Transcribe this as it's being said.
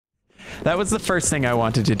That was the first thing I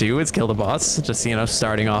wanted to do, is kill the boss. Just, you know,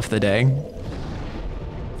 starting off the day.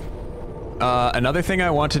 Another thing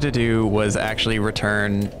I wanted to do was actually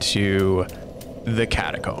return to the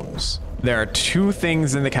catacombs. There are two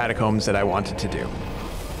things in the catacombs that I wanted to do.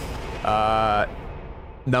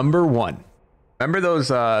 Number one, remember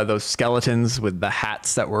those skeletons with the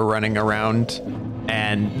hats that were running around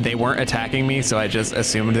and they weren't attacking me, so I just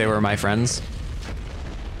assumed they were my friends?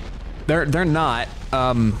 They're not.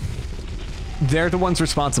 They're the ones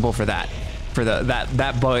responsible for that. For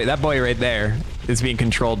that boy right there is being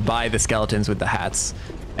controlled by the skeletons with the hats.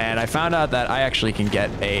 And I found out that I actually can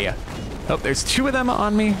get a... Oh, there's two of them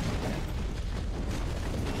on me.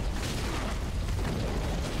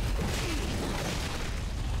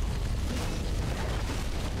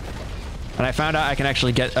 And I found out I can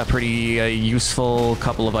actually get a pretty useful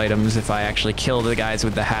couple of items if I actually kill the guys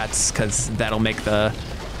with the hats, because that'll make the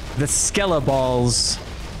skele balls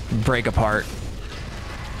break apart.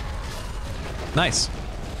 Nice.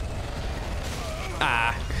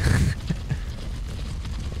 Ah.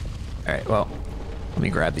 Alright, well, let me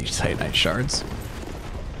grab these Titanite shards.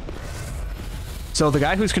 So the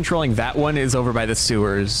guy who's controlling that one is over by the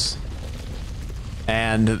sewers.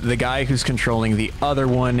 And the guy who's controlling the other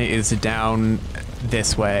one is down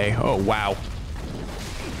this way. Oh, wow.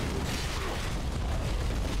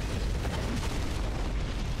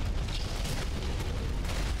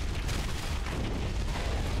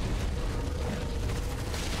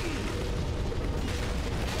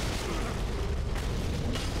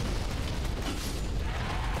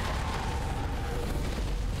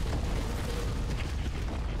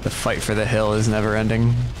 The fight for the hill is never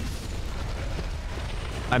ending.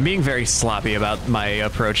 I'm being very sloppy about my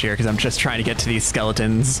approach here because I'm just trying to get to these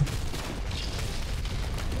skeletons.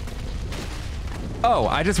 Oh,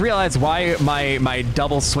 I just realized why my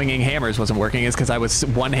double swinging hammers wasn't working is because I was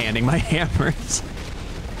one-handing my hammers.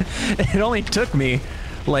 It only took me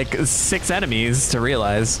like 6 enemies to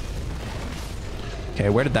realize. Okay,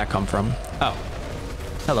 where did that come from? Oh.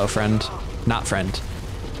 Hello, friend. Not friend.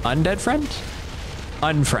 Undead friend?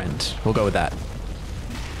 Unfriend. We'll go with that.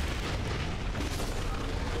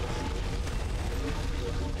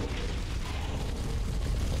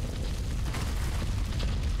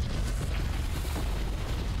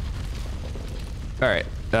 All right.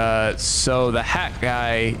 So the hat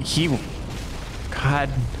guy, God.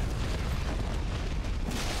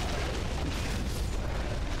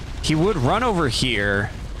 He would run over here,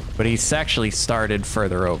 but he's actually started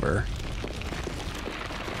further over.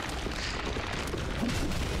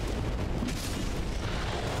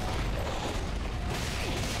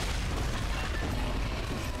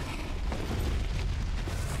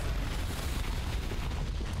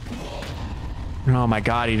 Oh my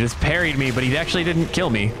god, he just parried me, but he actually didn't kill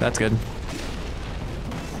me. That's good.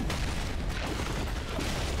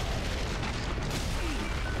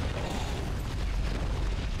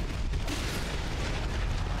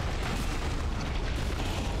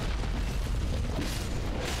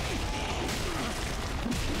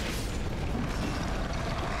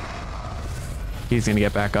 He's gonna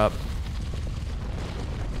get back up.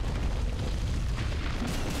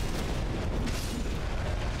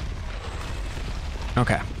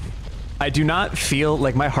 Okay. I do not feel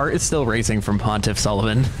like my heart is still racing from Pontiff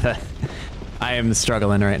Sullivan. I am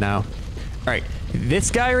struggling right now. All right, this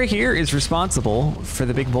guy right here is responsible for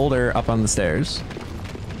the big boulder up on the stairs.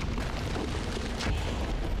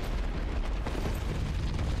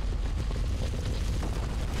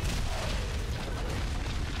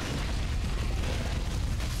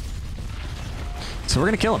 So we're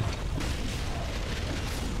gonna kill him.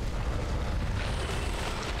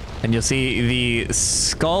 And you'll see the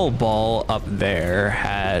skull ball up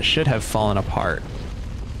there should have fallen apart.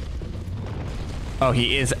 Oh,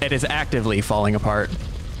 it is actively falling apart.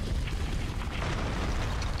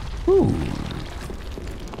 Ooh.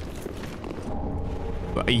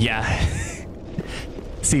 Yeah.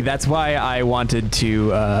 See, that's why I wanted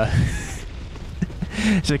to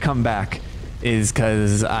to come back, is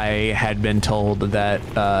because I had been told that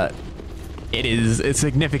it is a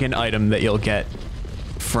significant item that you'll get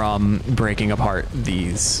from breaking apart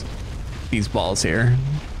these balls here.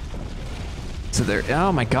 So they're,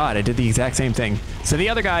 oh my god, I did the exact same thing. So the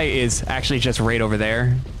other guy is actually just right over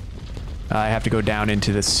there. I have to go down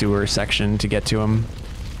into the sewer section to get to him.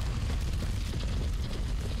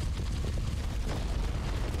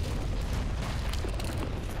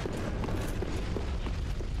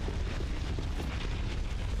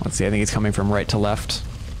 Let's see, I think he's coming from right to left.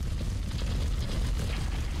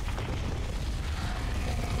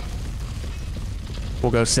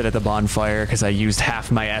 We'll go sit at the bonfire because I used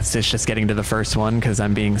half my Estus just getting to the first one because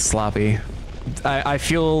I'm being sloppy. I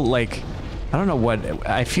feel like, I don't know what,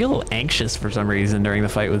 I feel anxious for some reason during the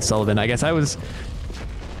fight with Sullivan. I guess I was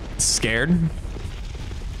scared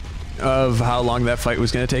of how long that fight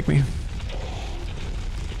was going to take me.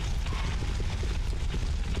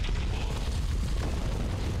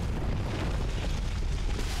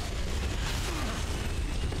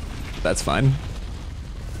 That's fine.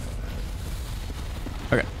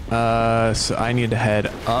 Okay, so I need to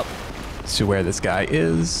head up to where this guy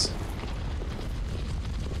is.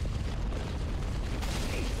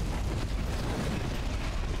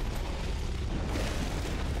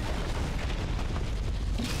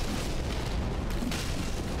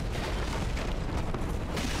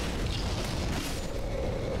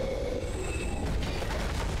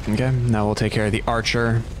 Okay, now we'll take care of the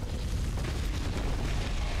archer.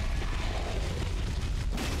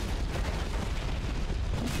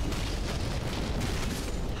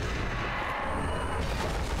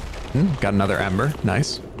 Got another ember.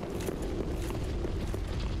 Nice.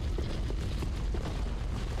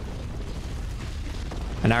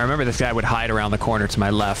 And I remember this guy would hide around the corner to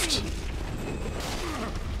my left.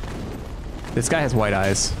 This guy has white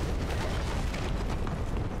eyes.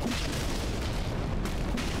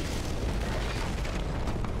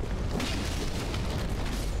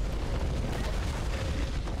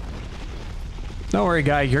 Don't worry,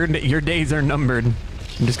 guy. Your days are numbered.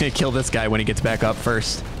 I'm just gonna kill this guy when he gets back up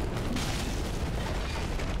first.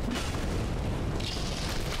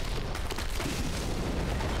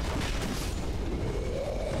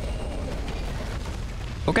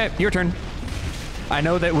 Okay, your turn. I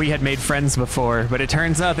know that we had made friends before, but it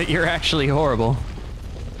turns out that you're actually horrible.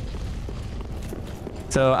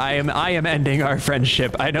 So I am ending our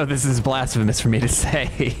friendship. I know this is blasphemous for me to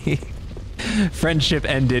say. Friendship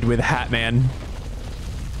ended with Hatman.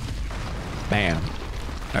 Bam.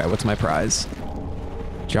 All right, what's my prize?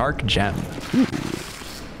 Jark gem. Ooh.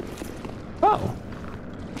 Oh.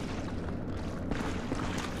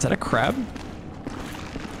 Is that a crab?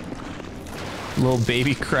 Little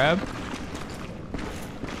baby crab.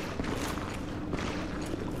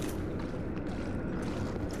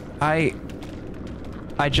 I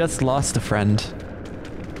just lost a friend.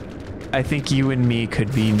 I think you and me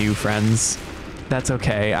could be new friends. That's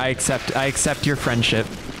okay. I accept your friendship.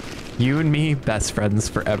 You and me, best friends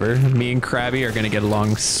forever. Me and Krabby are gonna get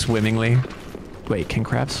along swimmingly. Wait, can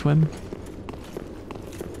crabs swim?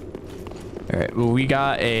 All right, well, we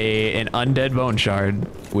got an undead bone shard,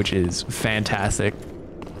 which is fantastic.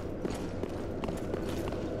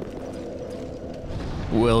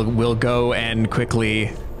 We'll go and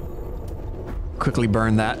quickly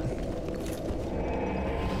burn that.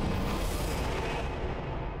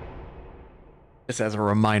 Just as a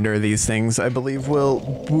reminder, these things I believe will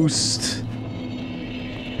boost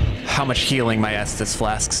how much healing my Estus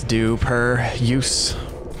flasks do per use.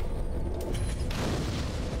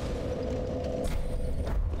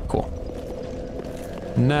 Cool.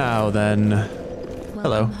 Now then,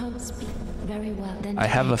 hello. I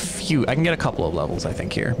have a few, I can get a couple of levels I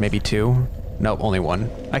think here, maybe 2. Nope, only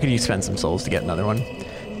 1. I could spend some souls to get another one.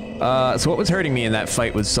 So what was hurting me in that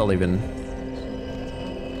fight was Sullivan.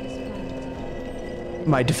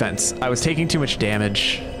 My defense. I was taking too much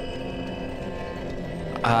damage.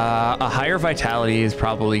 A higher vitality is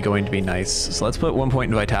probably going to be nice. So let's put 1 point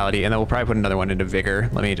into vitality, and then we'll probably put another one into vigor.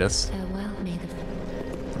 Let me just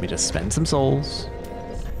spend some souls.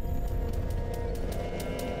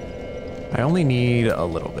 I only need a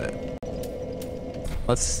little bit.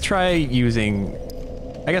 Let's try using,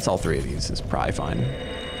 I guess all 3 of these is probably fine.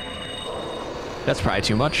 That's probably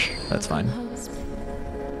too much. That's fine.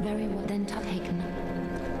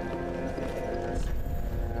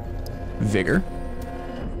 Vigor.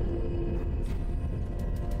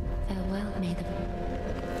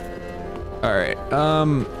 All right.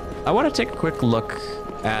 I want to take a quick look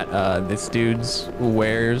at this dude's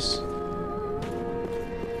wares.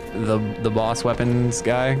 The boss weapons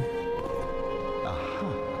guy.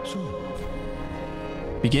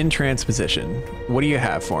 Begin transposition. What do you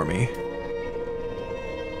have for me?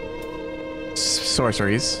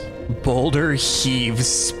 Sorceries. Boulder heaves.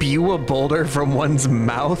 Spew a boulder from one's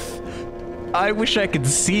mouth. I wish I could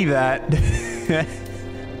see that.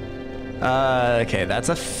 Okay, that's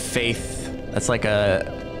a faith. That's like a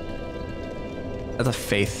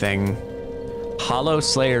faith thing. Hollow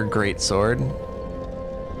Slayer Greatsword.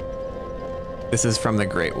 This is from the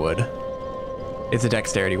Greatwood. It's a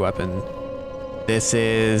dexterity weapon. This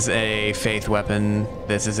is a faith weapon.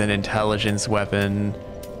 This is an intelligence weapon.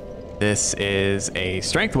 This is a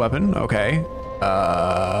strength weapon. Okay.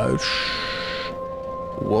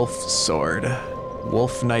 Wolf sword.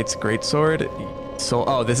 Wolf Knight's greatsword. So,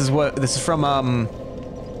 oh, this is from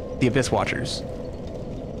the Abyss Watchers.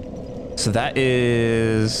 So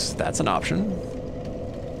that's an option.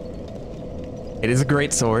 It is a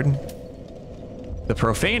greatsword. The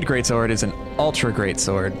profaned greatsword is an ultra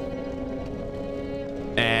greatsword.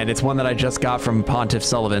 And it's one that I just got from Pontiff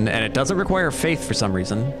Sullivan, and it doesn't require faith for some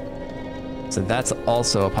reason. So that's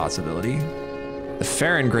also a possibility. The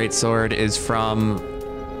Farron greatsword is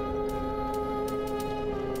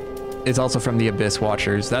also from the Abyss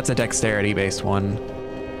Watchers. That's a dexterity-based one.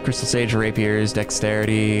 Crystal Sage Rapier's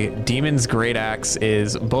dexterity. Demon's Great Axe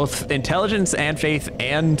is both intelligence and faith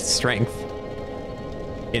and strength.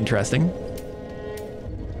 Interesting.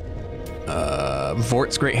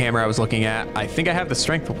 Vort's Great Hammer I was looking at. I think I have the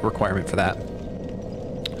strength requirement for that.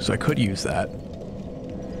 So I could use that.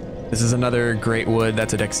 This is another great wood.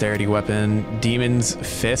 That's a dexterity weapon. Demon's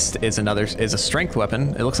Fist is a strength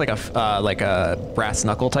weapon. It looks like a brass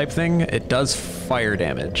knuckle type thing. It does fire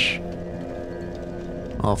damage.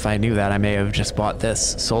 Well, if I knew that, I may have just bought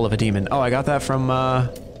this. Soul of a Demon. Oh, I got that from, oh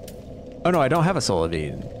no, I don't have a Soul of a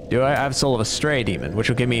Demon. Do I? I have Soul of a Stray Demon, which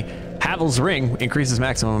will give me Havel's Ring, increases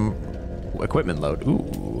maximum equipment load. Ooh,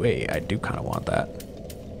 wait, I do kind of want that.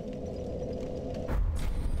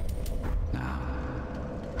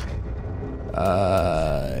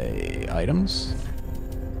 Items?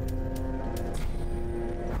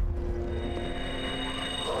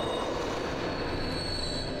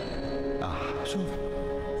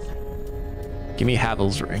 Give me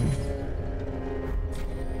Havel's Ring.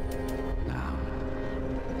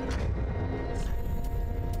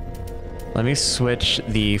 Let me switch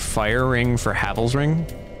the fire ring for Havel's Ring.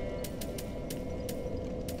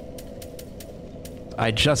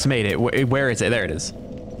 I just made it. Where is it? There it is.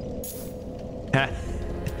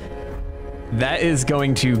 That is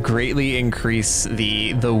going to greatly increase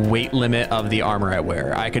the weight limit of the armor I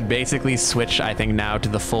wear. I could basically switch, I think, now to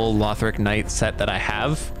the full Lothric Knight set that I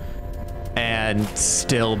have and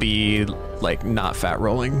still be, like, not fat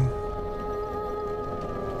rolling.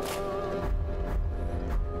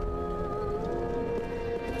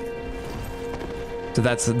 So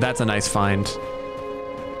that's a nice find.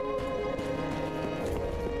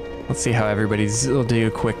 Let's see how we'll do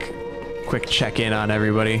a quick check-in on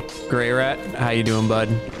everybody. Grey Rat, how you doing, bud?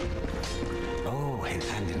 Oh,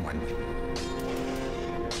 hand in one.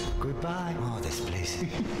 Goodbye. Oh, this place.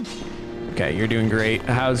 Okay, you're doing great.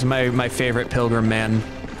 How's my favorite pilgrim man?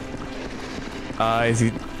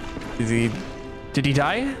 Did he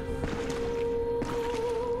die?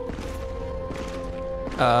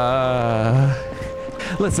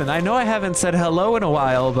 Listen, I know I haven't said hello in a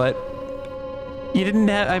while, but you didn't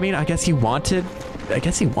have, I mean, I guess he wanted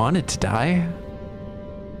to die.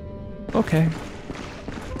 Okay.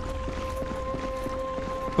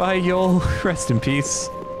 Bye, Yol. Rest in peace.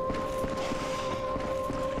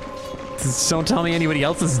 Just don't tell me anybody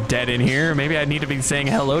else is dead in here. Maybe I need to be saying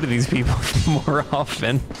hello to these people more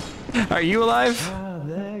often. Are you alive?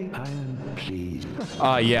 I am pleased.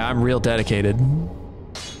 Yeah, I'm real dedicated.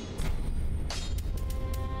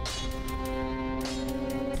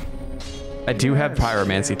 I do have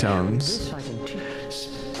pyromancy tomes.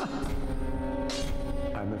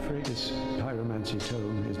 I'm afraid this pyromancy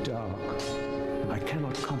tome is dark. I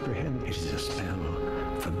cannot comprehend. It is a spell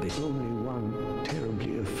forbidden. Only one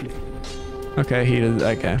terribly afflicted. Okay, he does.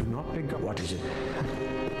 Okay. Do not pick up. What is it?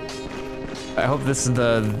 I hope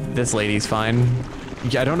this lady's fine.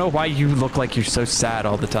 Yeah, I don't know why you look like you're so sad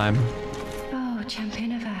all the time. Oh,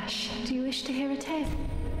 Champion of Ash, do you wish to hear a tale?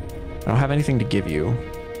 I don't have anything to give you.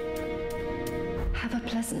 Have a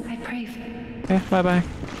pleasant night, pray for. Okay, bye-bye.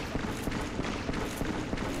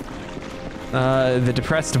 The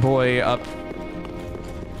depressed boy up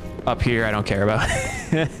here, I don't care about.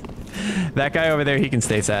 That guy over there, he can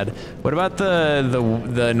stay sad. What about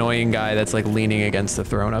the annoying guy that's like leaning against the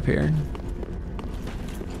throne up here?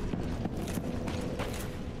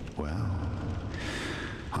 Well,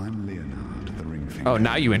 I'm Leonard, the ring finger. Oh,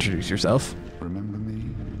 now you introduce yourself. Remember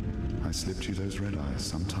me? I slipped you those red eyes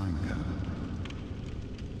some time ago.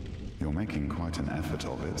 You're making quite an effort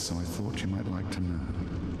of it, so I thought you might like to know.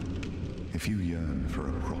 If you yearn for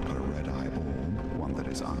a proper red-eye orb, one that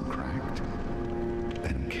is uncracked,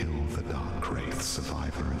 then kill the Dark Wraith,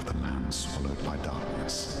 survivor of the land swallowed by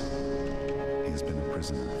darkness. He has been a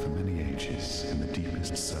prisoner for many ages in the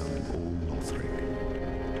deepest cell in all Lothric.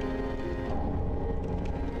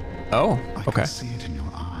 Oh, I okay. can see it in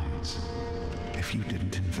your eyes. If you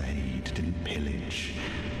didn't invade, didn't pillage,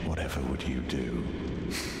 whatever would you do?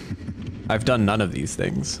 I've done none of these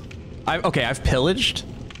things. I've pillaged.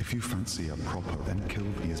 If you fancy a proper, then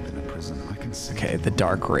Kilby has been a prison. I can see. Okay, the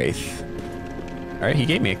Dark Wraith. All right, he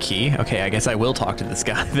gave me a key. Okay, I guess I will talk to this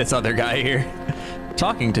guy, this other guy here.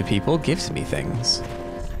 Talking to people gives me things.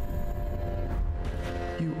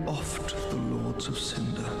 You offed the Lords of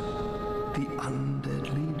Cinder, the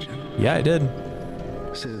undead legion. Yeah, I did.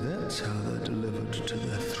 So that's how they're delivered to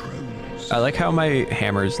their thrones. I like how my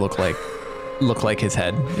hammers look like his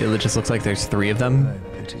head. It just looks like there's 3 of them.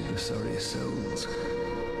 I pity the sorry souls.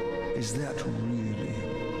 Is that really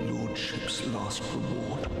Lordship's last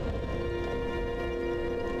reward?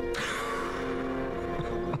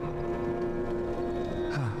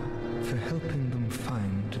 For helping them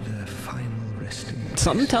find their final resting place.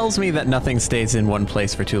 Something tells me that nothing stays in one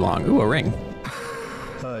place for too long. Ooh, a ring.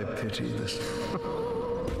 I pity this.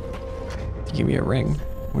 Give me a ring.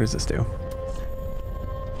 What does this do?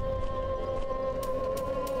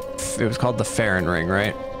 It was called the Farron ring,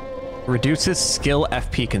 right? Reduces skill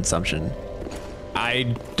FP consumption.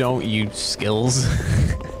 I don't use skills.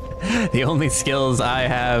 The only skills I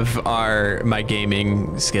have are my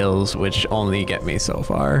gaming skills, which only get me so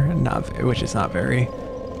far, which is not very.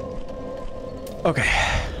 Okay.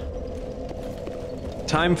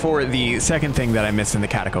 Time for the second thing that I missed in the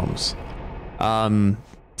catacombs.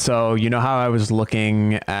 So you know how I was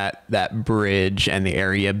looking at that bridge and the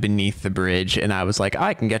area beneath the bridge, and I was like,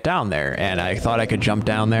 I can get down there, and I thought I could jump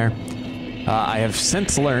down there. I have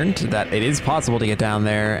since learned that it is possible to get down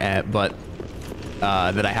there, but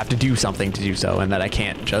that I have to do something to do so, and that I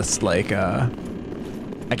can't just like I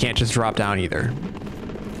can't just drop down either.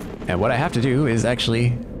 And what I have to do is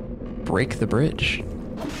actually break the bridge.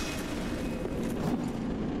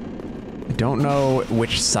 I don't know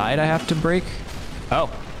which side I have to break. Oh.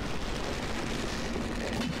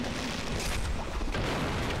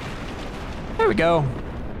 There we go.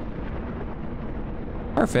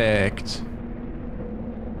 Perfect.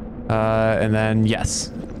 And then yes,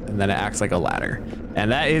 and then it acts like a ladder.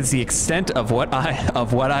 And that is the extent of what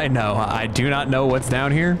I know. I do not know what's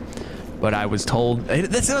down here, but I was told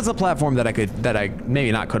this was a platform that I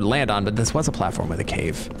maybe not could land on, but this was a platform with a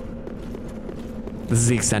cave. This is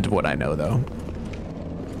the extent of what I know, though.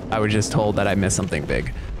 I was just told that I missed something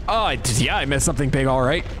big. Oh, yeah, I missed something big. All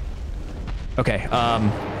right. Okay.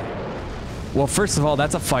 Well, first of all,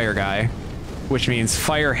 that's a fire guy, which means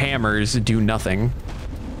fire hammers do nothing.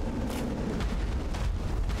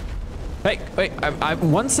 Hey, wait, I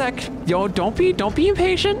one sec. Yo, don't be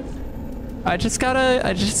impatient. I just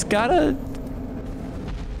gotta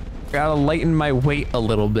lighten my weight a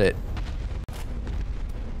little bit.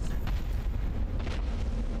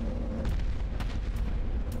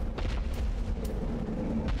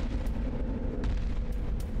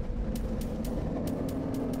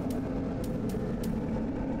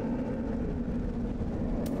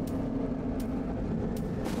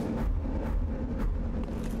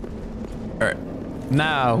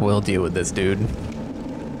 Now we'll deal with this dude.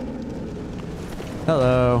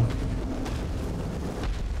 Hello.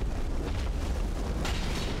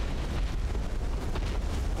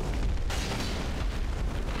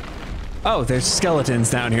 Oh, there's skeletons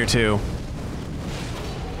down here too.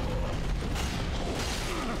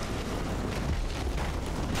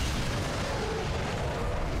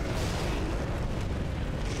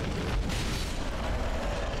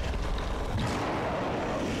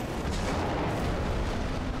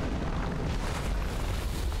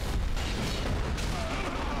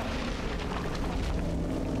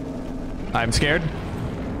 I'm scared.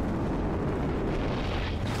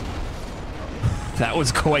 That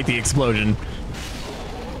was quite the explosion.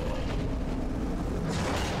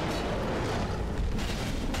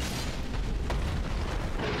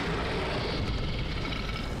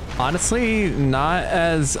 Honestly, not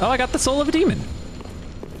as... Oh, I got the soul of a demon.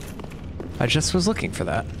 I just was looking for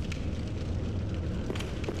that.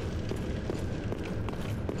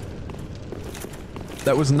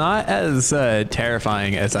 That was not as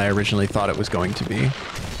terrifying as I originally thought it was going to be.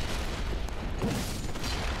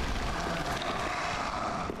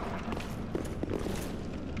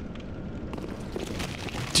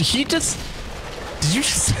 He just... Did you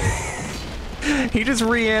just... He just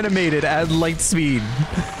reanimated at light speed.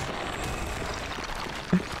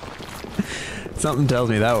 Something tells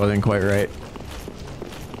me that wasn't quite right.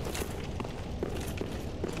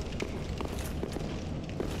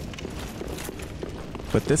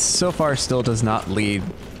 But this so far still does not lead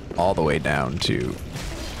all the way down to...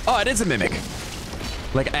 Oh, it is a mimic.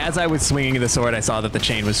 Like, as I was swinging the sword, I saw that the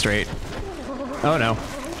chain was straight. Oh, no.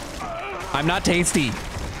 I'm not tasty.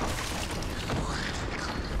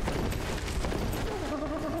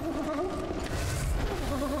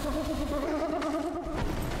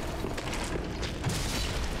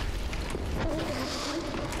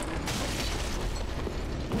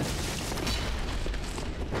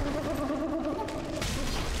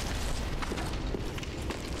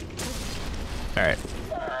 All right.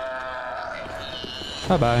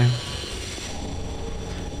 Bye-bye.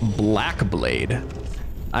 Black Blade.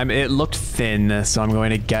 It looked thin, so I'm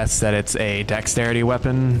going to guess that it's a dexterity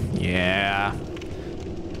weapon. Yeah.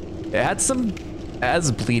 It had some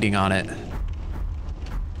bleeding on it.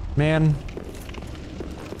 Man.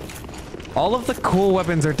 All of the cool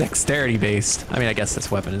weapons are dexterity based. I mean, I guess this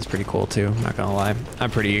weapon is pretty cool too, not gonna lie. I'm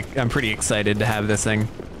pretty excited to have this thing.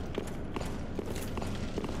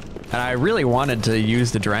 And I really wanted to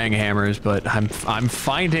use the Drang hammers, but I'm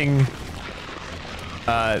finding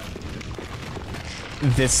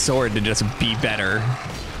this sword to just be better,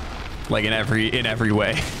 like in every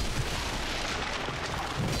way.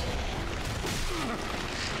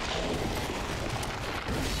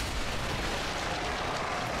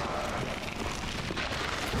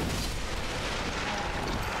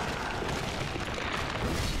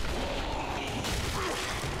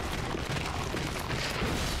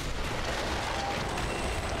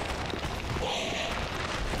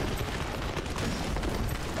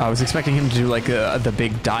 I was expecting him to do like the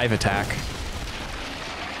big dive attack.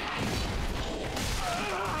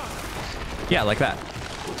 Yeah, like that.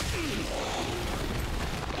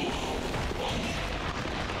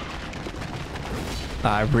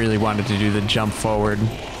 I really wanted to do the jump forward.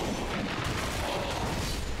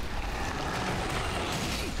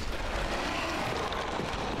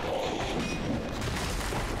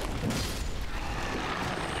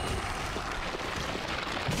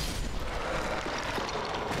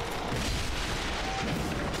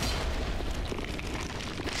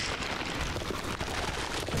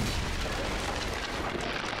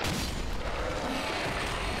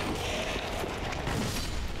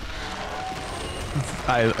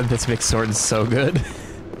 This big sword is so good.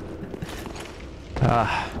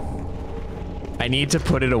 I need to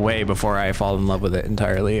put it away before I fall in love with it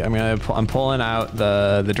entirely. I'm pulling out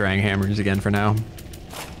the Drang hammers again for now.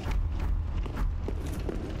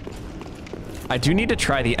 I do need to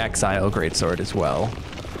try the Exile Greatsword as well.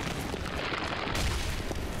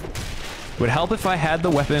 Would help if I had the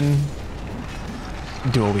weapon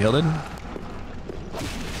dual wielded.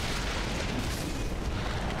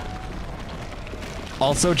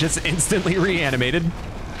 Also just instantly reanimated.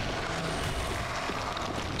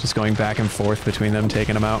 Just going back and forth between them,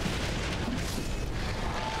 taking them out.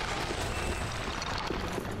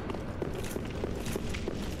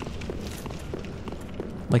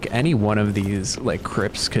 Like any one of these like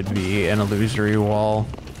crypts could be an illusory wall.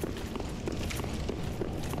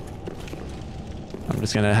 I'm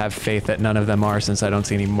just gonna have faith that none of them are since I don't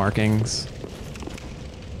see any markings.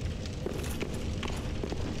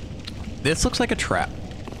 This looks like a trap.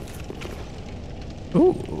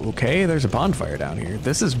 Ooh, okay, there's a bonfire down here.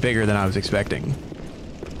 This is bigger than I was expecting.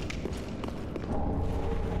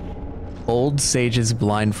 Old Sage's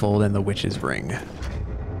Blindfold and the Witch's Ring.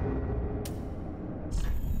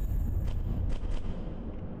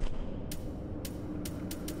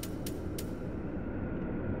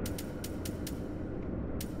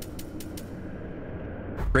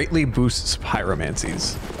 Greatly boosts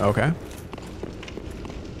pyromancies. Okay.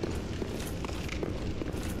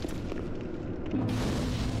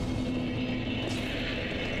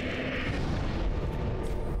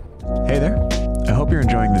 Hey there. I hope you're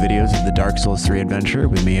enjoying the videos of the Dark Souls 3 adventure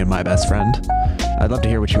with me and my best friend. I'd love to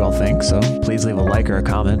hear what you all think, so please leave a like or a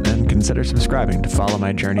comment and consider subscribing to follow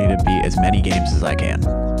my journey to beat as many games as I can.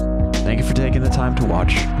 Thank you for taking the time to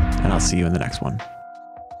watch, and I'll see you in the next one.